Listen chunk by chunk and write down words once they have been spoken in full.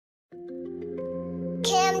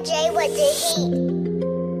Cam J with the heat.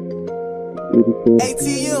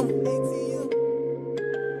 ATM.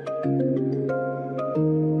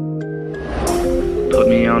 Put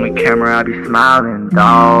me on the camera, I be smiling,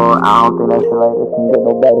 dawg. I don't think that shit like this can get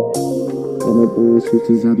no better. In the blue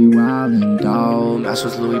switches, I be wildin', dawg. That's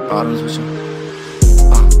what's Louis Bottoms with you.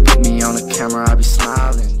 Put me on the camera, I be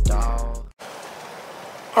smiling, dawg.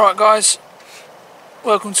 Alright guys,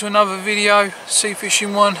 welcome to another video, sea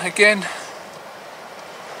fishing one again.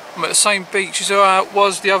 I'm at the same beach as I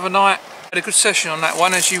was the other night. Had a good session on that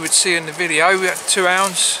one, as you would see in the video. We had 2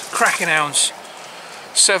 hounds, cracking hounds.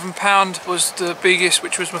 7 pound was the biggest,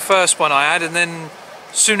 which was my first one I had, and then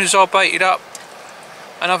as soon as I baited up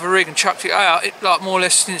another rig and chucked it out, it like more or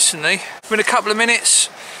less instantly. Within a couple of minutes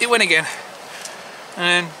it went again,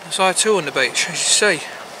 and then so I had 2 on the beach, as you see.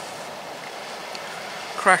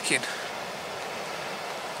 Cracking.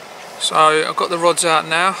 So I've got the rods out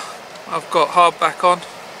now, I've got HardBack on.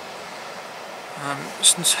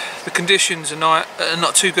 The conditions are not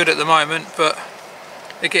too good at the moment, but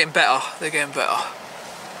they're getting better,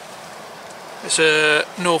 It's a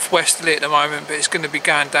northwesterly at the moment, but it's going to be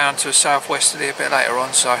going down to a southwesterly a bit later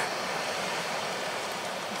on, so I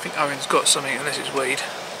think Owen's got something, unless it's weed.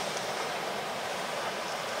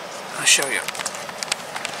 I'll show you.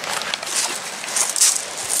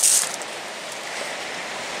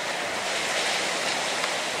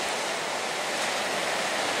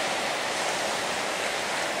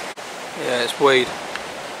 Yeah, it's weed.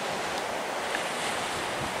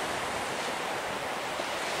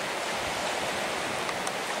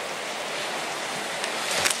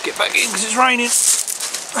 Get back in because it's raining.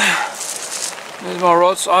 There's my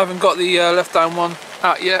rods. I haven't got the left hand one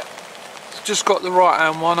out yet. Just got the right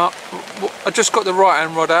hand one up. I just got the right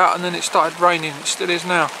hand rod out and then it started raining. It still is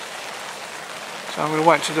now. So I'm going to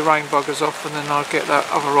wait till the rain buggers off and then I'll get that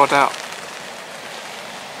other rod out.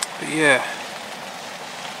 But yeah,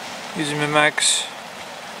 using my mags.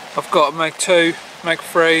 I've got a mag 2, mag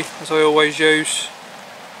 3 as I always use.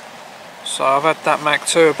 So I've had that mag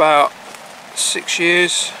 2 about 6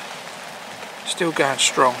 years, still going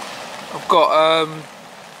strong. I've got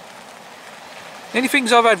any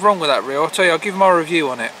things I've had wrong with that reel, I'll tell you, I'll give my review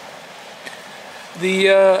on it.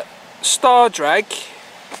 The star drag,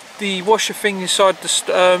 the washer thing inside the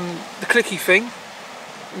clicky thing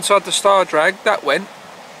inside the star drag, that went.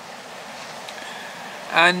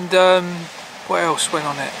 And what else went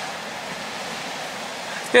on it?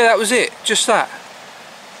 Yeah, that was it, just that.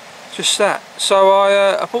 So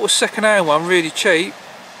I bought a second hand one really cheap,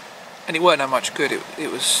 and it weren't that much good.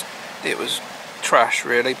 It was trash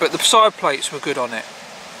really, but the side plates were good on it.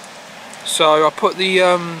 So I put the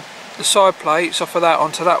side plates off of that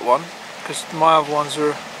onto that one, because my other ones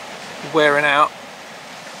are wearing out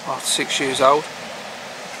after 6 years old,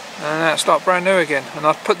 and that's like brand new again. And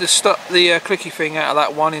I put the clicky thing out of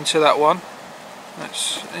that one into that one.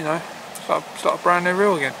 That's, you know, it's like a brand new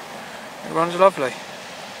reel again. It runs lovely.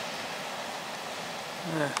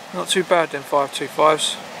 Yeah, not too bad them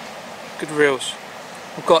 525s. Good reels.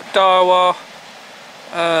 I've got Daiwa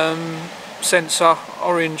sensor,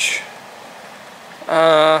 orange.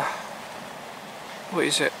 What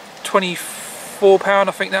is it? £24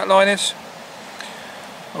 I think that line is.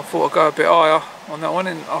 I thought I'd go a bit higher on that one,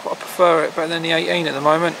 and I prefer it better than the 18 at the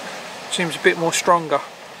moment. Seems a bit more stronger,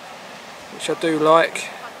 which I do like.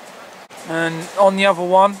 And on the other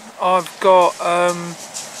one I've got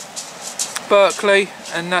Berkeley,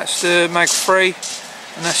 and that's the mag 3,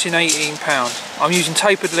 and that's in £18. I'm using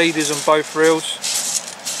tapered leaders on both reels.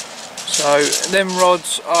 So them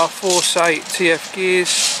rods are Force 8 TF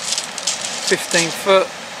gears, 15 foot,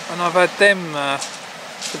 and I've had them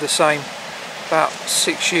for the same about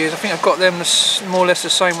 6 years. I think I've got them more or less the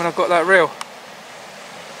same when I've got that reel.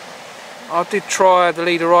 I did try the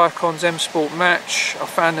Leader Icons M Sport Match. I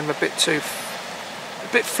found them a bit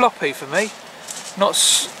floppy for me. Not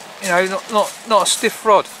a stiff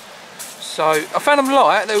rod. So I found them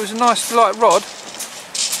light. There was a nice light rod,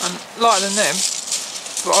 and lighter than them.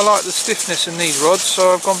 But I like the stiffness in these rods,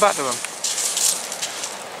 so I've gone back to them.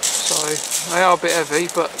 So they are a bit heavy,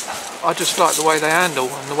 but I just like the way they handle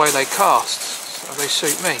and the way they cast. So they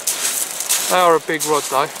suit me. They are a big rod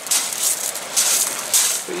though.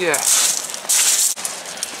 But yeah.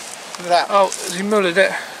 Look at that. Oh, he mullered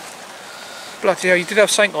it. Bloody hell, you did have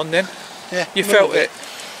something on then. Yeah. You felt it.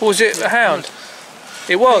 Or was it a hound?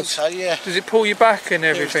 It was? I think so, yeah. Does it pull you back and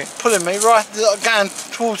everything? It was pulling me right going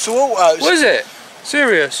towards the water. Was it?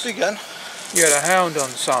 Serious? Big one. You had a hound on,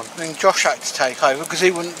 son. And then Josh had to take over because he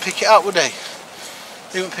wouldn't pick it up, would he?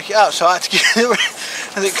 He wouldn't pick it up, so I had to get it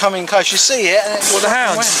as it come in close. You see it, and it What, the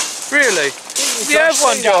hound? went. Really? Did he have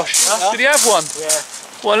one, Josh? Huh? Did he have one? Yeah.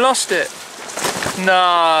 Well, I lost it.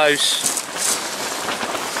 No.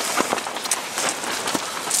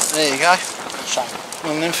 There you go.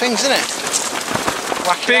 One of them things, isn't it?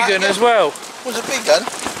 Big one as well. Was a big one.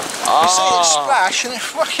 You see it splash and it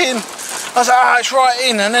fucking... I was like, oh, it's right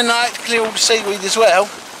in, and then I had to clear all the seaweed as well.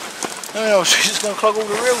 I mean, obviously it's going to clog all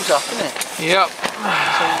the reels up, isn't it? Yep.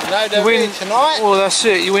 So, no, they'll win tonight. Well, that's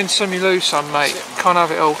it. You win some, you lose some, mate. Can't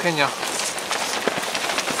have it all, can you?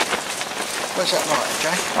 Where's that light,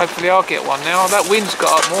 Jay? Hopefully I'll get one now. That wind's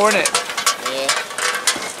got up more, innit? Yeah.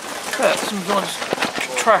 Look, someone's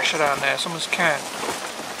trash down there, someone's can.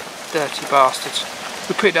 Dirty bastards.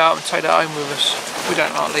 We pick that up and take that home with us. We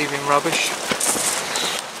don't like leaving rubbish.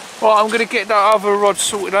 Right, I'm going to get that other rod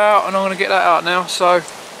sorted out, and I'm going to get that out now, so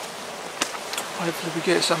hopefully we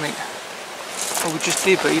get something. Oh, we just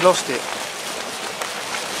did, but he lost it.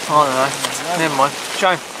 I don't know. Never mind.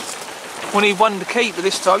 Shame. We need one to keep, but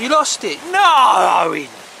this time you lost it. No, Owen.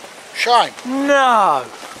 Shame. No.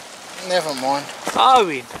 Never mind.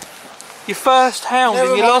 Owen. Your first hound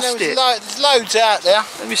and you lost it. There's loads out there.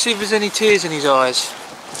 Let me see if there's any tears in his eyes.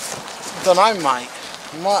 I don't know, mate.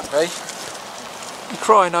 It might be. You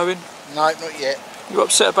crying, Owen? No, not yet. You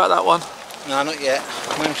upset about that one? No, not yet.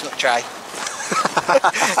 My name's not Jay.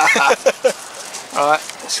 Alright,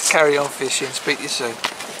 let's carry on fishing. Speak to you soon.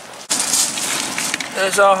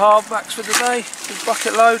 There's our hardbacks for the day. Big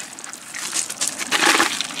bucket load.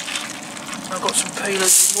 I've got some peelers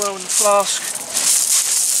as well in the flask.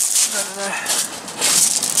 Over there.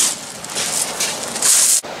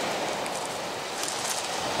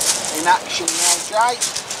 In action now, Jay.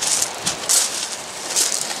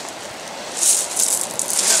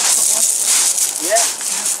 Yeah.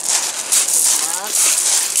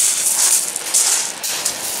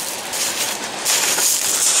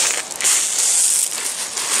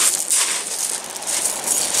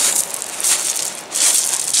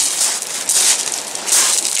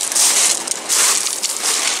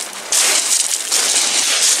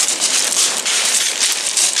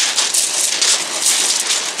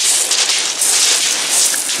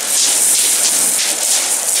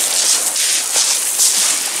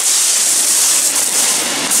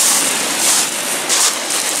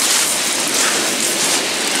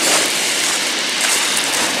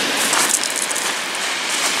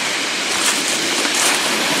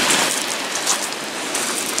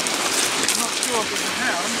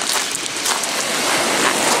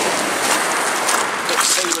 Let's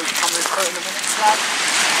see what's coming through in a minute, Flag.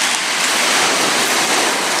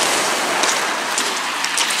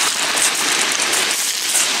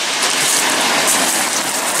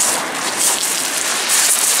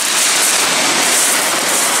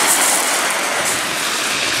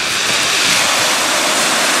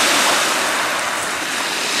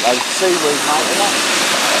 Loads of seaweed, mate, isn't it?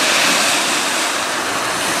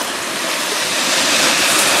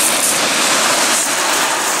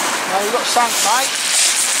 No, you've got sunk, mate.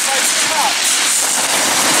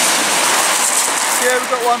 Yeah,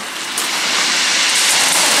 we've got one.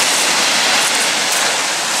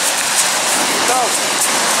 Go.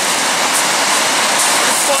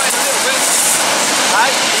 It's fighting a little bit.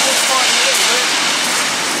 Hey, you're just fighting a little bit.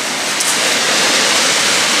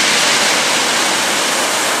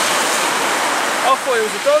 I thought it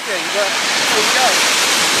was a doggy, but there we go.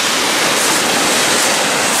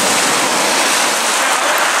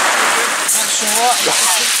 That's alright,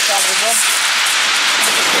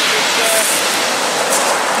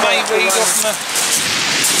 Maybe off the...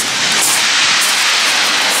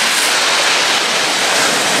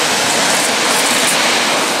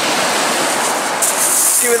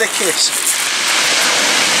 Give it a kiss.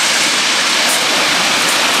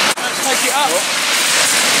 Let's take it up.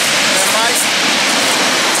 Yeah, mate.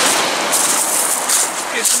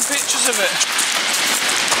 Get some pictures of it.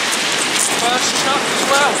 First chuck as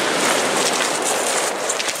well.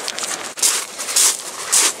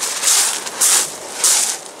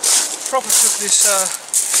 Proper took this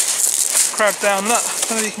crab down. Look, I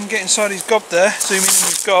don't know if you can get inside his gob there. Zoom in on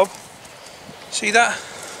his gob. See that?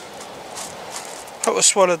 Proper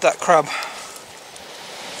swallowed that crab.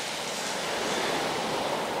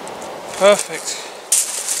 Perfect.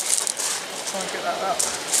 Try and get that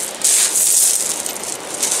out.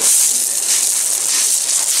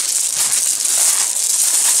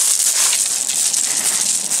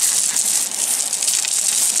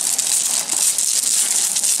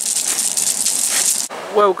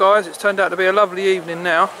 Well guys, it's turned out to be a lovely evening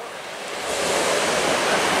now.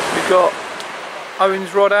 We've got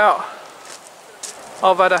Owen's rod out.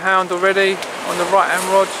 I've had a hound already on the right hand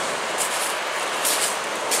rod.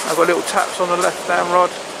 I've got little taps on the left hand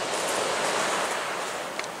rod.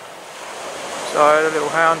 So I had a little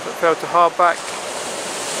hound that fell to hardback.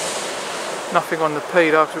 Nothing on the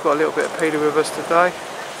peeler because we've got a little bit of peeler with us today.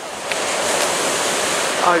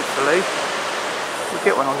 Hopefully we'll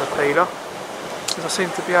get one on the peeler because I seem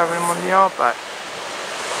to be having them on the hardback.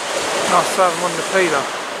 Nice to have them on the peeler.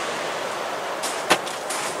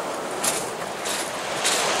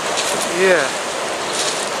 Yeah,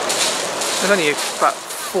 it's only about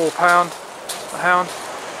 £4 a hound.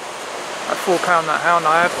 At £4 that hound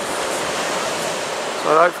I had. So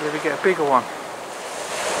hopefully we get a bigger one.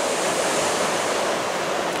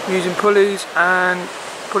 Using pulleys and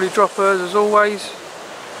pulley droppers as always.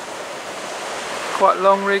 Quite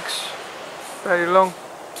long rigs, very long.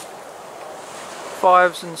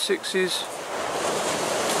 5s and 6s.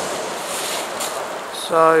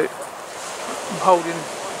 So I'm holding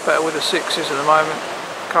better with the 6s at the moment.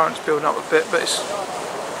 Current's building up a bit, but it's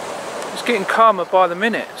getting calmer by the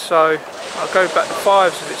minute, so I'll go back to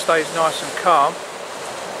 5s if it stays nice and calm.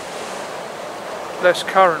 Less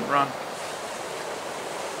current run.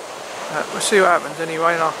 We'll see what happens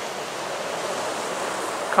anyway, and I'll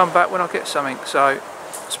come back when I get something. So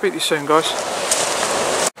speak to you soon, guys.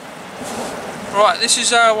 Right, this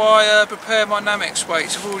is how I prepare my Namex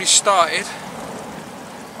weights. I've already started.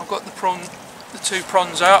 I've got the 2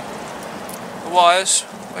 prongs out, the wires,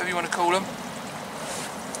 whatever you want to call them,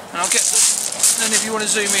 and I'll get them. Then if you want to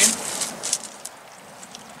zoom in,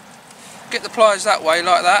 get the pliers that way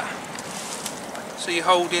like that, so you're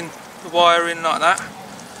holding the wire in like that.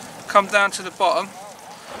 Come down to the bottom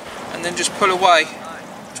and then just pull away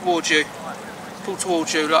towards you, pull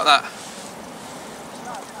towards you like that,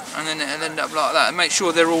 and then it'll end up like that, and make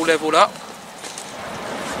sure they're all leveled up.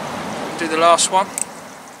 Do the last one.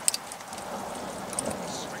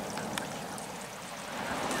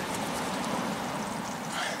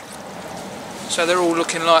 So they're all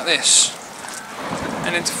looking like this,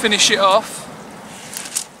 and then to finish it off,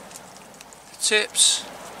 the tips,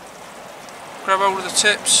 grab hold of the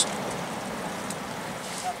tips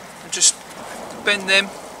and just bend them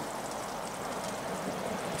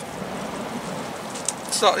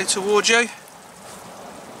slightly towards you,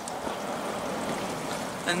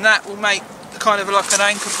 and that will make kind of like an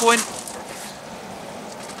anchor point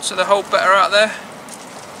so they hold better out there,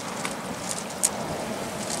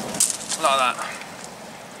 like that.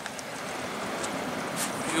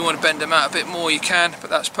 If you want to bend them out a bit more you can, but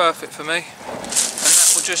that's perfect for me, and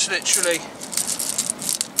that will just literally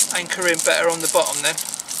anchor in better on the bottom then,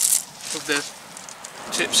 with the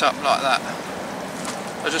tips up like that.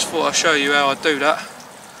 I just thought I'd show you how I do that,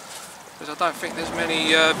 because I don't think there's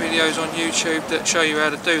many videos on YouTube that show you how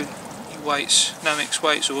to do your weights, Namex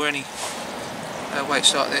weights, or any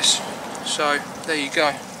weights like this. So there you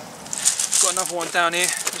go. Got another one down here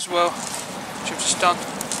as well, which I've just done.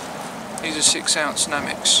 These are 6 ounce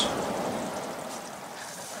Namex.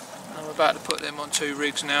 I'm about to put them on 2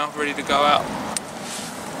 rigs now, ready to go out,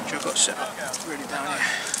 which I've got set up really down here.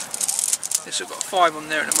 This I've got 5 on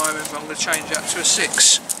there at the moment, but I'm going to change that to a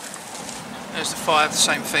 6. There's the 5, the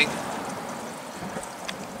same thing.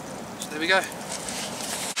 So there we go.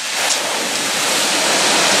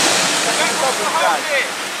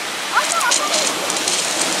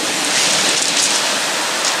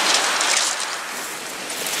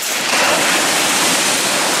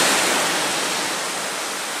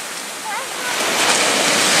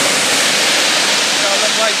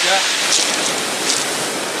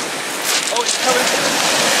 Oh, it's coming.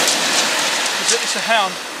 It's a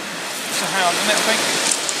hound. It's a hound, isn't it, I think?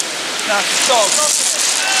 No, it's a dog.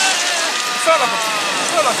 It felt like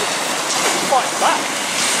a fight back.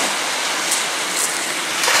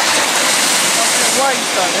 I'm doing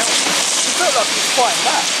waves down it. It felt like it was fighting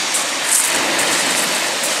back.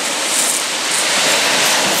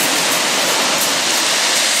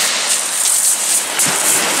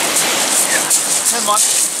 Never mind.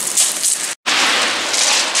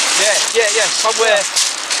 Yeah, somewhere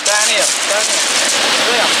down here. There,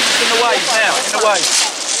 it's in the waves now, in the waves.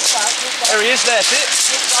 There he is, that's it.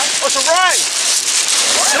 Oh, it's a ray!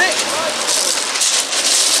 That's it.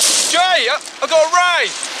 Jay, I got a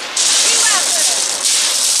ray!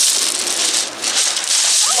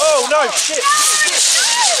 Oh no, shit!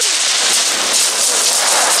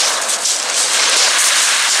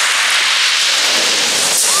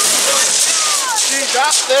 She's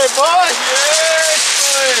up there, boy! Yes,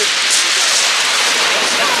 boy!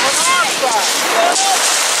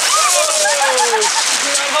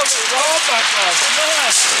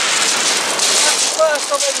 That's the first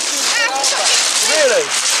I've ever seen an HardBack. Really?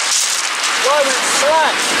 Why was it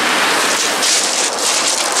flat?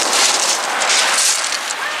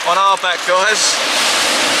 On HardBack, guys.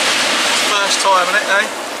 First time in it, eh?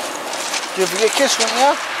 Did you get a kiss, wouldn't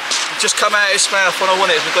you? It just come out of his mouth when I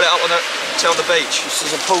wanted it. We got it up on the beach. Just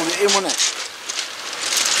as I pulled it in, wasn't it?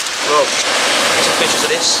 Rob, take some pictures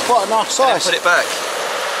of this. Quite a nice size. And then put it back.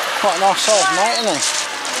 Quite a nice size, mate, isn't it?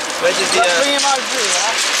 Where did the... Bring him over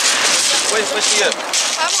here. Where's the Yuk?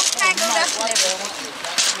 I'm all tangled up in everything.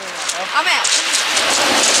 I'm out.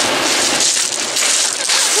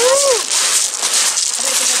 Woo! I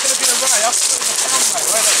don't think there's going to be a ray. I've put in a pound, mate.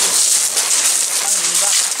 Where that is. Hanging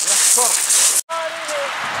back. That's right.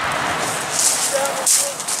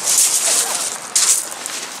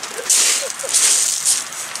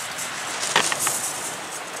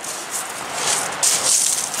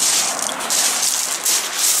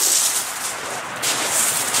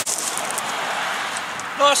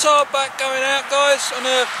 Nice hardback going out, guys, on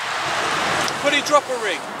a pulley dropper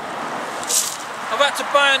rig. I've had to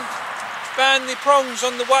ban the prongs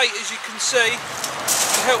on the weight, as you can see,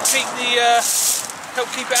 to help keep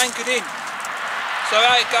it anchored in. So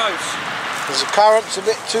out it goes. Because the current's a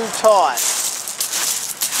bit too tight.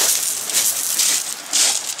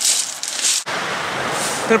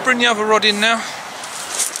 Going to bring the other rod in now.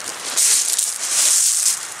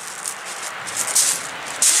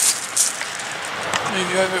 Move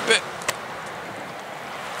you over a bit.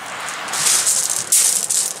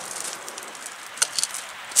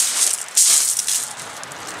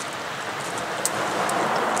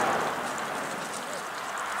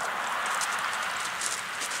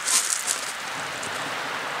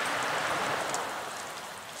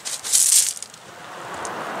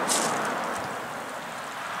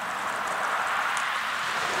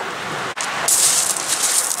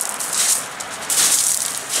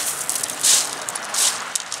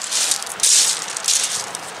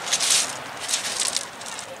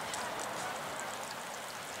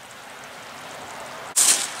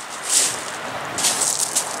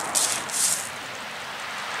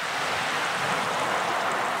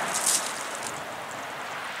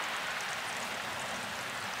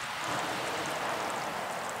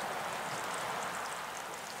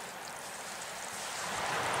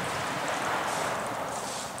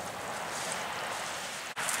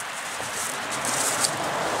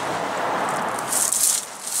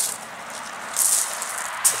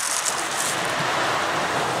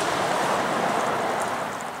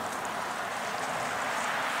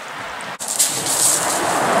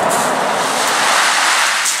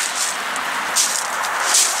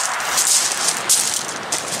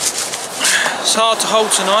 It's hard to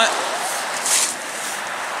hold tonight.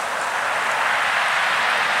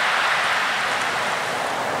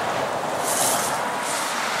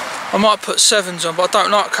 I might put 7s on, but I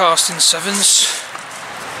don't like casting 7s.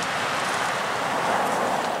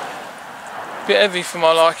 Bit heavy for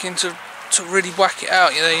my liking to really whack it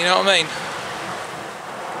out, you know what I mean?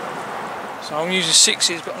 So I'm using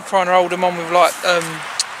 6s, but I'm trying to hold them on with like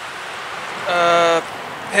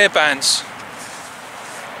hairbands.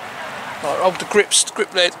 Like hold the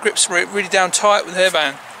grips really down tight with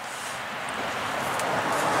hairband.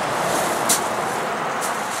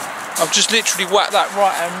 I've just literally whacked that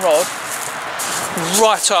right hand rod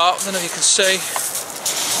right up. I don't know if you can see.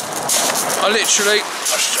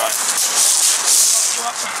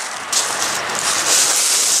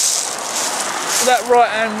 That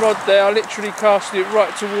right hand rod there, I literally casted it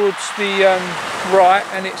right towards the right,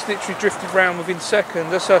 and it's literally drifted round within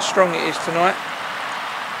seconds. That's how strong it is tonight.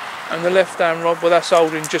 And the left hand rod, well, that's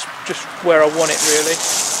holding just where I want it really.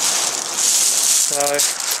 So I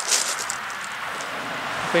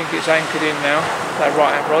think it's anchored in now, that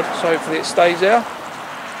right hand rod, so hopefully it stays there.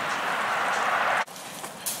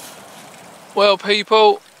 Well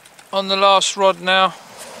people, on the last rod now,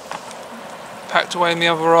 packed away in the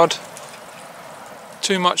other rod.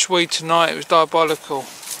 Too much weed tonight, it was diabolical.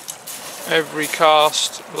 Every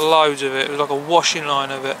cast, loads of it was like a washing line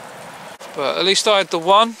of it. But at least I had the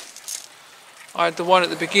one. I had the one at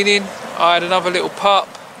the beginning, I had another little pup,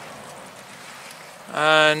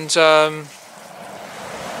 and a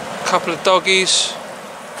couple of doggies.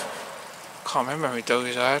 Can't remember how many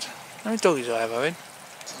doggies I had. How many doggies I have, Owen?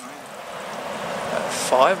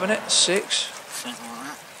 5, isn't it? 6? Something like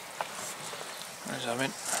that. There's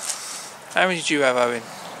Owen. How many did you have, Owen?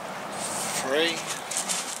 3.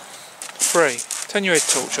 3. Turn your head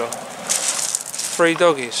torch on. 3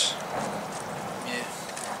 doggies. Yeah.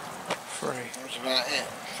 3. That was about it. I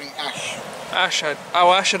think Ash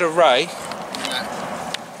had a ray.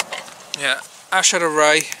 Yeah, Ash had a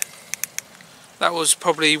ray. That was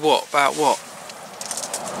probably about what?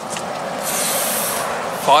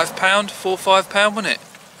 £5, 4 or £5, wasn't it?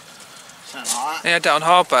 something like that. He had that on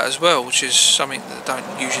hardback as well, which is something that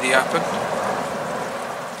don't usually happen.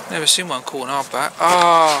 Never seen one caught on hardback.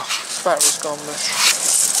 Ah, battery's gone, but...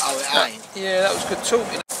 Oh, it ain't? Yeah, that was good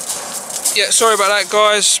talking. Yeah, sorry about that,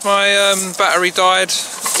 guys. My battery died.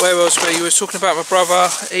 Where else were you? We were talking about my brother.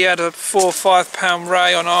 He had a 4 or 5 pound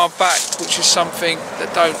ray on HardBack, which is something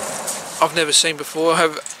that I've never seen before. I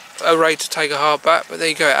have a ray to take a HardBack, but there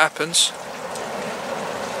you go, it happens.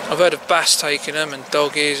 I've heard of bass taking them and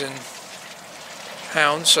doggies and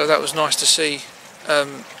hounds, so that was nice to see a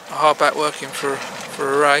HardBack working for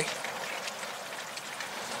a ray.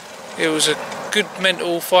 It was a good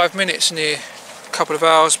mental 5 minutes near, a couple of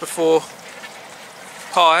hours before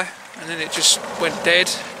high, and then it just went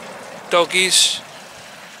dead. Doggies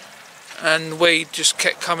and weed just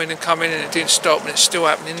kept coming and coming, and it didn't stop, and it's still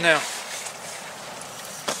happening now.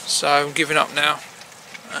 So I'm giving up now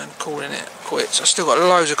and calling it quits. I've still got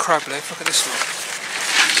loads of crab left. Look at this one.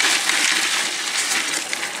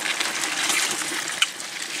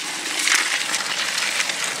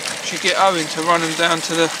 Should get Owen to run them down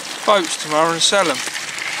to the boats tomorrow and sell them.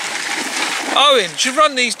 Owen, should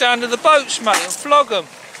run these down to the boats, mate, and flog them.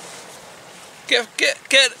 Get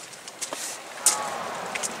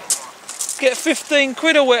 15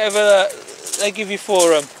 quid or whatever they give you for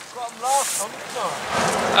them. Got them last time, didn't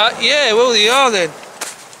I? Yeah, well, they are then.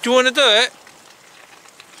 Do you want to do it?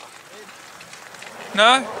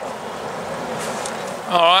 No?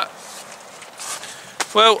 Alright.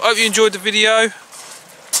 Well, hope you enjoyed the video.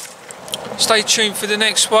 Stay tuned for the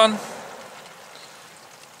next one.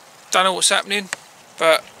 Don't know what's happening,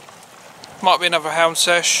 but might be another hound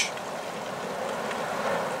sesh.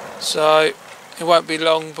 So it won't be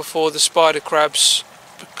long before the spider crabs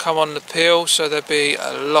come on the peel, so there'll be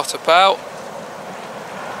a lot about.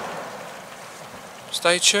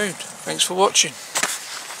 Stay tuned. Thanks for watching.